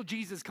until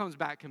Jesus comes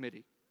back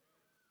committee.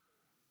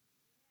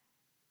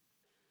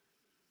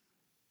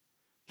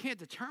 Can't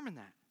determine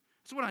that.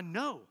 That's what I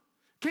know.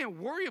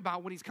 Can't worry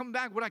about when he's coming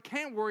back. What I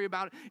can worry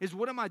about is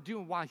what am I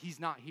doing while he's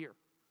not here?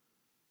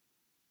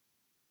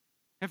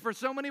 And for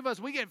so many of us,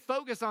 we get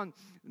focused on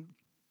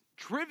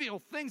trivial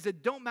things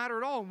that don't matter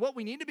at all. And what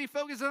we need to be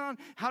focused on,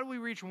 how do we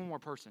reach one more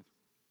person?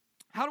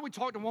 How do we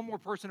talk to one more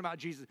person about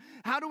Jesus?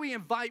 How do we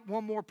invite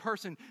one more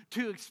person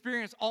to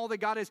experience all that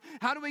God is?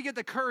 How do we get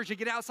the courage to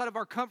get outside of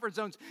our comfort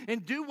zones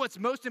and do what's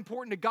most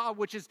important to God,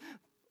 which is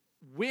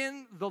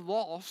win the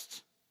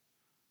lost?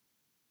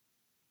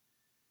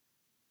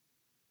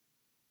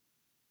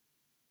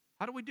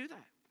 How do we do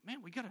that?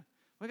 Man, we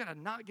gotta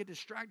not get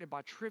distracted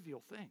by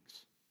trivial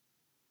things.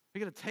 We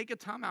got to take a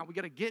time out. We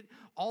got to get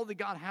all that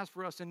God has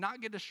for us and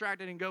not get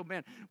distracted and go,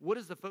 man, what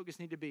does the focus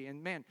need to be?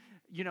 And man,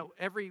 you know,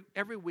 every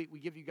week we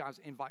give you guys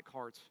invite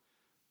cards.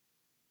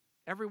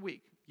 Every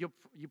week. You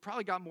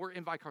probably got more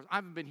invite cards. I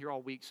haven't been here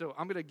all week, so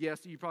I'm going to guess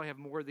that you probably have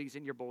more of these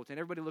in your bulletin.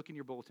 Everybody look in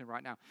your bulletin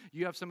right now.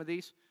 You have some of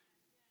these?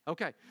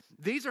 Okay.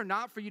 These are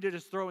not for you to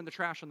just throw in the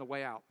trash on the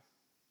way out.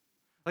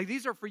 Like,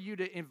 these are for you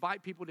to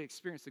invite people to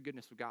experience the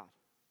goodness of God.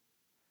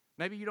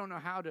 Maybe you don't know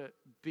how to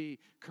be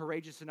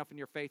courageous enough in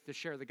your faith to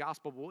share the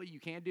gospel, but what you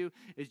can do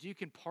is you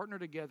can partner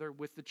together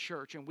with the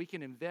church, and we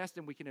can invest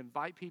and we can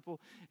invite people,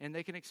 and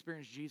they can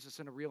experience Jesus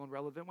in a real and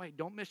relevant way.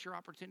 Don't miss your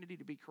opportunity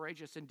to be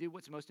courageous and do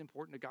what's most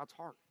important to God's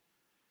heart.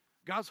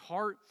 God's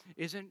heart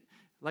isn't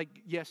like,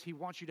 yes, he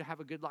wants you to have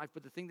a good life,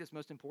 but the thing that's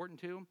most important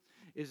to him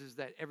is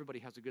that everybody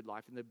has a good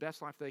life, and the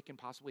best life they can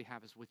possibly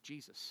have is with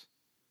Jesus.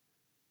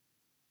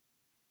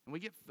 And we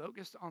get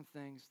focused on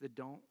things that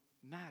don't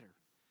matter.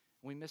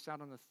 We miss out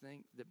on the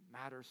thing that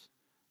matters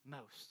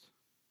most.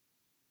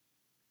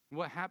 And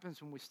what happens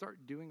when we start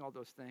doing all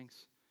those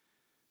things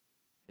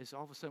is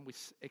all of a sudden we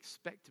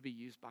expect to be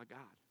used by God.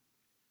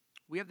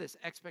 We have this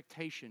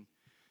expectation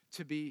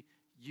to be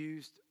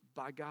used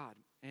by God.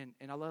 And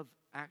I love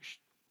Acts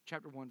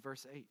chapter 1,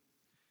 verse 8. And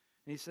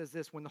he says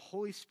this, when the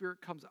Holy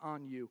Spirit comes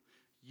on you,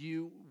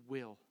 you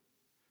will.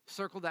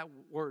 Circle that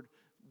word,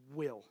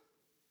 will.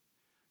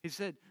 He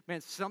said, man,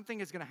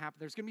 something is going to happen.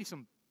 There's going to be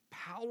some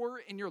power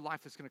in your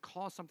life that's going to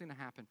cause something to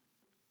happen.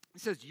 He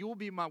says, you will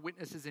be my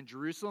witnesses in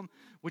Jerusalem,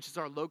 which is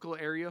our local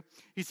area.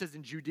 He says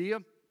in Judea,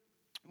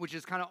 which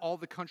is kind of all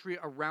the country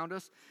around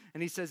us.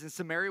 And he says in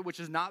Samaria, which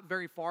is not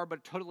very far,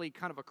 but totally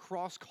kind of a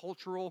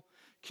cross-cultural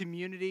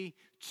community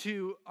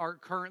to our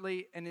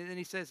currently. And then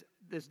he says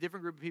this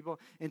different group of people,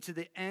 and to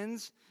the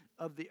ends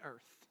of the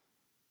earth.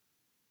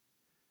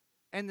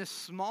 And this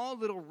small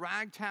little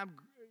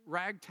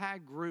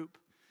ragtag group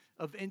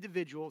of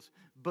individuals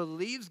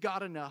believes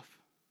God enough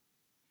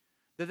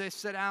that they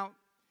set out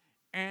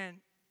and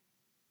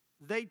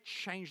they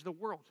change the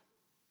world.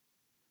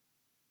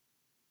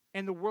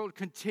 And the world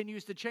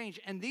continues to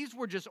change. And these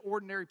were just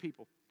ordinary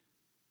people.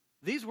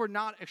 These were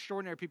not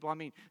extraordinary people. I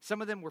mean,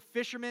 some of them were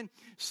fishermen.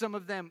 Some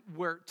of them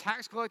were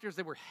tax collectors.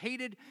 They were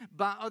hated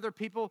by other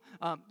people.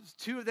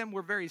 Two of them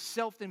were very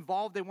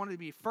self-involved. They wanted to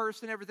be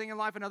first in everything in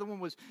life. Another one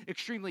was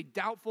extremely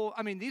doubtful.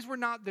 I mean, these were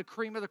not the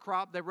cream of the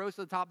crop. They rose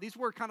to the top. These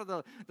were kind of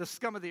the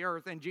scum of the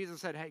earth. And Jesus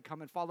said, hey,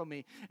 come and follow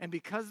me. And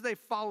because they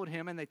followed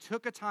him and they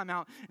took a time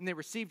out and they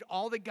received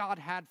all that God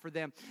had for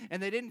them,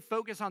 and they didn't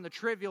focus on the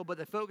trivial, but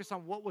they focused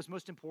on what was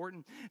most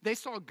important, they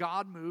saw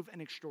God move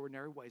in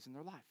extraordinary ways in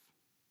their life.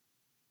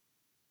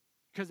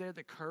 Because they had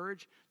the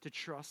courage to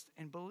trust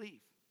and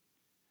believe.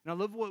 And I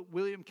love what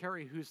William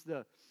Carey, who's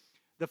the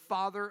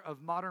father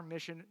of modern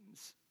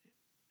missions,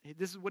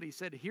 this is what he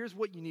said. Here's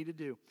what you need to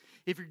do.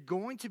 If you're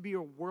going to be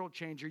a world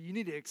changer, you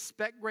need to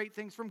expect great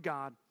things from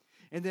God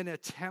and then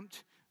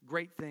attempt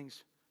great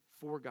things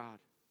for God.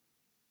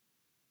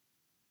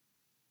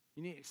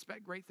 You need to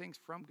expect great things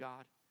from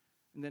God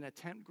and then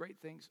attempt great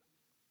things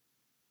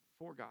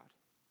for God.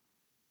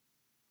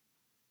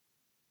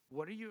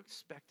 What are you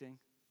expecting?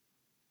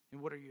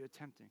 And what are you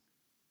attempting?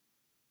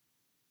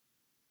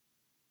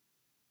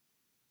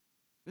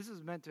 This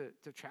is meant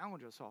to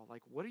challenge us all.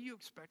 Like, what are you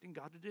expecting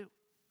God to do?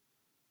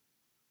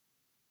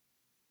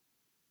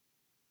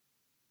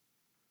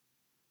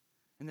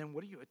 And then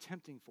what are you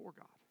attempting for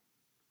God?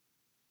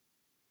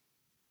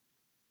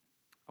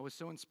 I was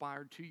so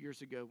inspired 2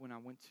 years ago when I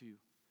went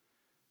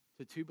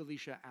to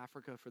Tbilisi,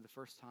 Africa for the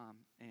first time.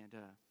 And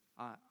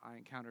I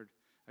encountered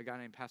a guy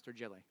named Pastor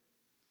Jelle.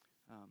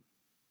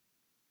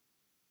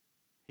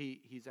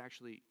 He's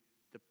actually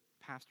the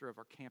pastor of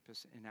our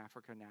campus in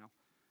Africa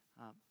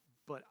now.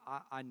 But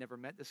I never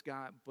met this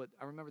guy. But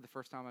I remember the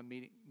first time I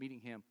meeting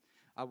him,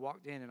 I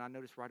walked in and I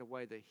noticed right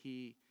away that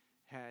he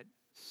had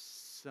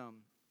some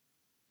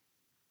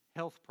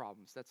health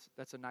problems.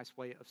 That's a nice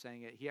way of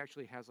saying it. He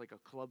actually has like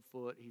a club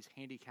foot. He's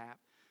handicapped.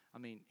 I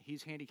mean,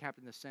 he's handicapped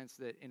in the sense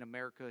that in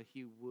America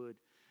he would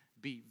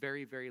be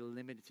very, very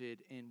limited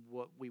in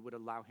what we would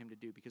allow him to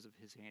do because of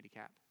his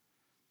handicap.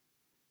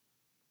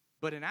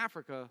 But in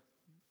Africa,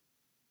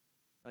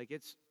 like,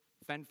 it's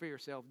fend for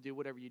yourself, do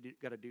whatever you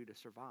got to do to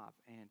survive.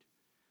 And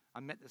I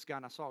met this guy,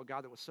 and I saw a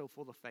guy that was so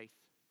full of faith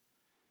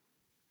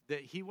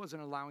that he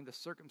wasn't allowing the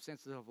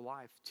circumstances of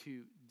life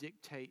to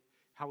dictate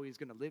how he was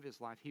going to live his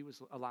life. He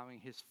was allowing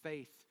his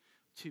faith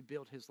to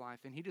build his life.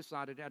 And he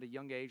decided at a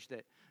young age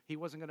that he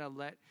wasn't going to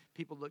let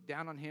people look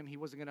down on him. He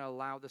wasn't going to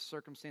allow the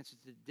circumstances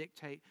to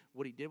dictate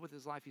what he did with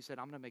his life. He said,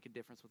 I'm going to make a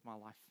difference with my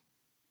life.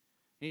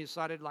 And he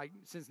decided, like,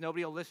 since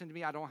nobody will listen to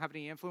me, I don't have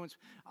any influence,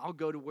 I'll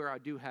go to where I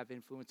do have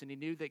influence. And he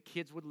knew that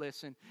kids would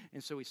listen,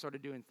 and so he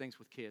started doing things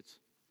with kids.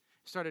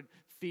 Started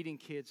feeding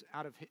kids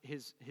out of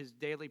his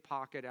daily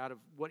pocket, out of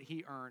what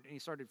he earned. And he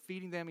started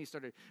feeding them. He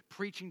started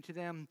preaching to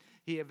them.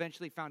 He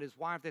eventually found his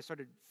wife. They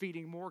started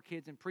feeding more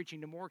kids and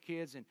preaching to more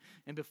kids.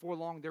 And before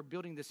long, they're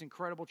building this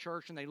incredible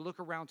church. And they look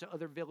around to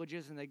other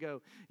villages and they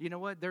go, you know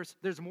what?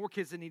 There's more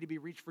kids that need to be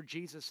reached for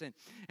Jesus. And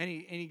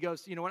he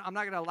goes, you know what? I'm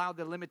not going to allow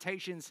the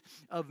limitations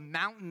of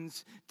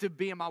mountains to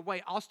be in my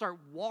way. I'll start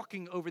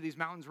walking over these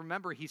mountains.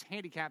 Remember, he's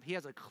handicapped. He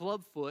has a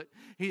club foot.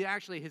 His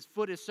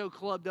foot is so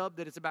clubbed up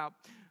that it's about...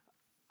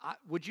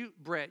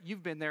 Brett,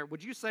 you've been there.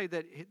 Would you say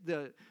that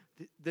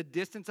the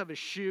distance of his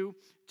shoe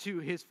to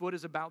his foot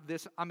is about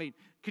this? I mean,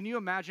 can you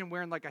imagine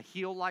wearing like a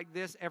heel like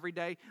this every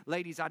day?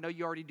 Ladies, I know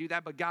you already do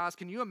that, but guys,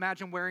 can you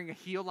imagine wearing a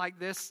heel like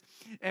this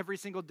every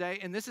single day?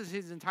 And this is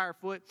his entire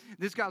foot.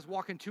 This guy's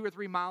walking 2 or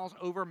 3 miles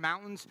over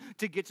mountains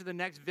to get to the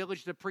next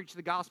village to preach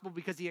the gospel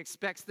because he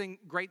expects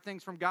great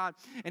things from God,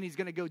 and he's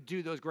going to go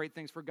do those great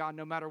things for God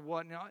no matter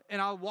what.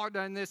 And I walked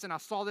down this, and I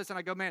saw this, and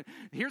I go, man,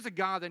 here's a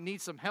guy that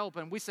needs some help.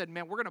 And we said,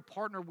 man, we're going to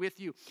partner with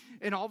you.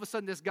 And all of a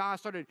sudden, this guy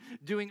started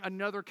doing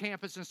another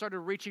campus and started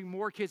reaching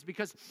more kids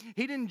because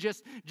he didn't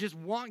just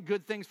want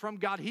good things from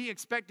God. He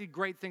expected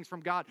great things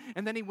from God.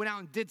 And then he went out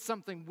and did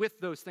something with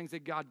those things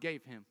that God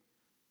gave him.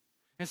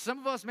 And some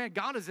of us, man,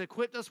 God has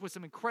equipped us with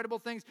some incredible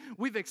things.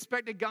 We've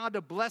expected God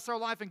to bless our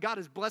life, and God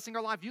is blessing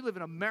our life. You live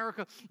in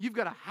America. You've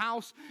got a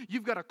house.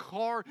 You've got a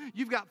car.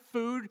 You've got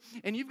food.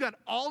 And you've got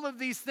all of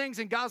these things.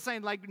 And God's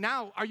saying, like,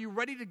 now, are you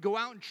ready to go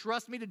out and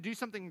trust me to do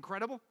something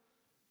incredible?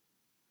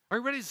 Are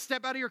you ready to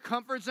step out of your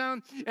comfort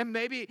zone? And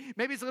maybe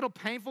it's a little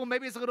painful,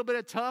 maybe it's a little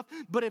bit tough,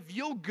 but if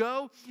you'll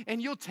go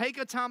and you'll take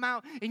a time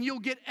out and you'll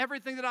get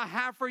everything that I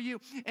have for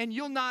you, and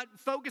you'll not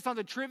focus on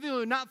the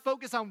trivial, and not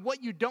focus on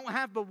what you don't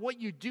have, but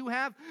what you do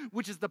have,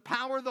 which is the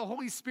power of the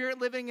Holy Spirit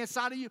living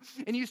inside of you,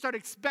 and you start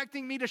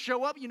expecting me to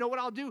show up, you know what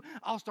I'll do?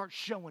 I'll start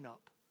showing up.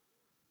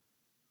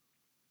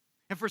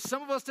 And for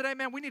some of us today,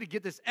 man, we need to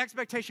get this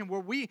expectation where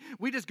we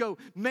just go,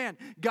 man,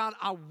 God,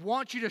 I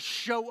want you to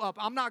show up.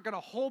 I'm not going to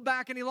hold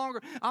back any longer.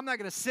 I'm not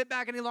going to sit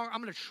back any longer.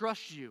 I'm going to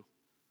trust you.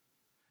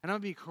 And I'm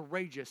going to be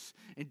courageous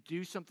and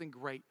do something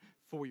great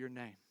for your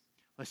name.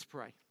 Let's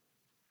pray.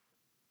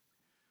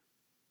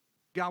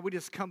 God, we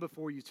just come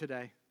before you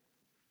today.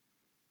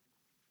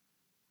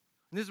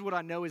 And this is what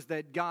I know is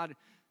that, God,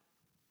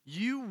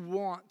 you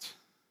want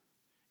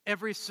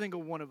every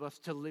single one of us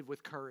to live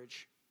with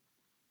courage.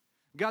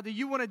 God, that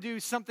you want to do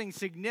something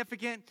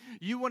significant.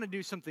 You want to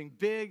do something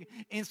big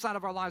inside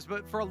of our lives.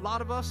 But for a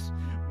lot of us,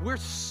 we're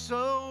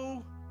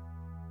so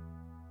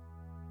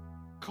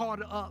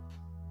caught up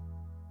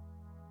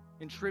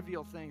in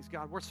trivial things,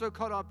 God. We're so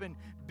caught up in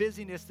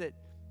busyness that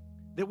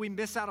we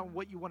miss out on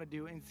what you want to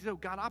do. And so,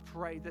 God, I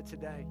pray that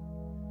today,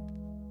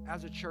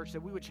 as a church,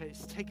 that we would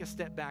take a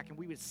step back and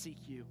we would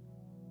seek you.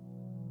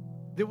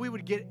 That we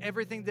would get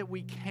everything that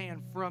we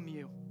can from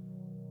you.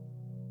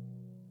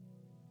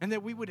 And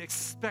that we would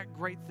expect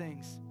great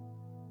things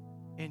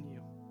in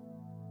you.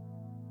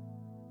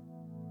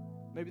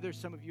 Maybe there's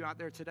some of you out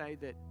there today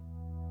that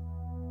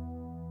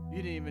you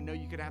didn't even know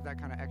you could have that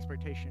kind of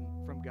expectation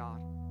from God.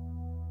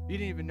 You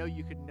didn't even know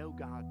you could know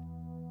God.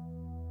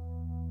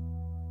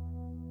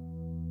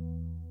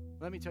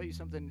 Let me tell you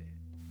something.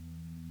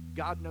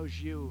 God knows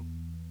you.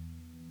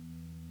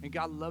 And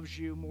God loves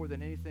you more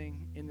than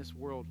anything in this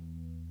world.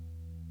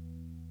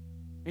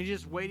 And He's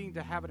just waiting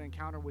to have an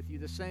encounter with you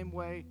the same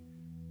way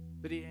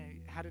that He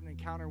had an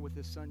encounter with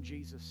His Son,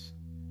 Jesus.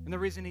 And the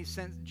reason He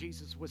sent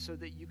Jesus was so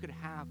that you could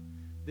have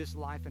this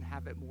life and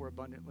have it more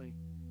abundantly.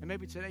 And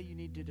maybe today you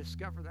need to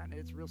discover that. And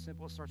it's real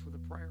simple. It starts with a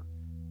prayer.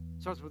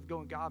 It starts with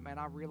going, God, man,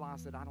 I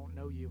realize that I don't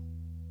know you.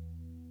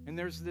 And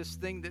there's this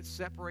thing that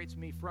separates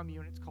me from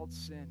you, and it's called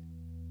sin.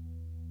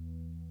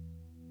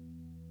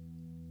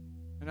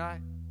 And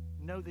I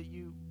know that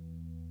you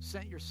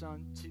sent your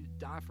Son to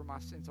die for my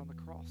sins on the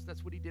cross.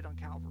 That's what He did on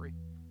Calvary.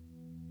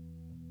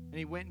 And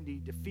He went and He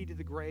defeated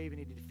the grave, and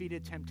He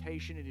defeated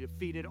temptation, and He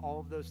defeated all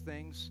of those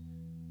things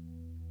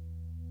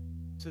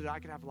so that I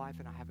could have life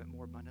and I have it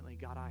more abundantly.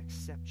 God, I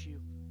accept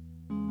you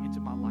into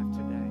my life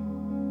today.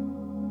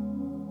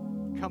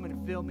 Come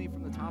and fill me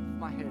from the top of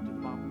my head to the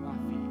bottom of my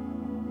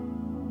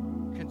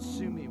feet.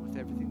 Consume me with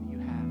everything that you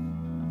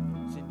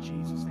have It's in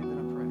Jesus' name that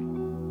I pray.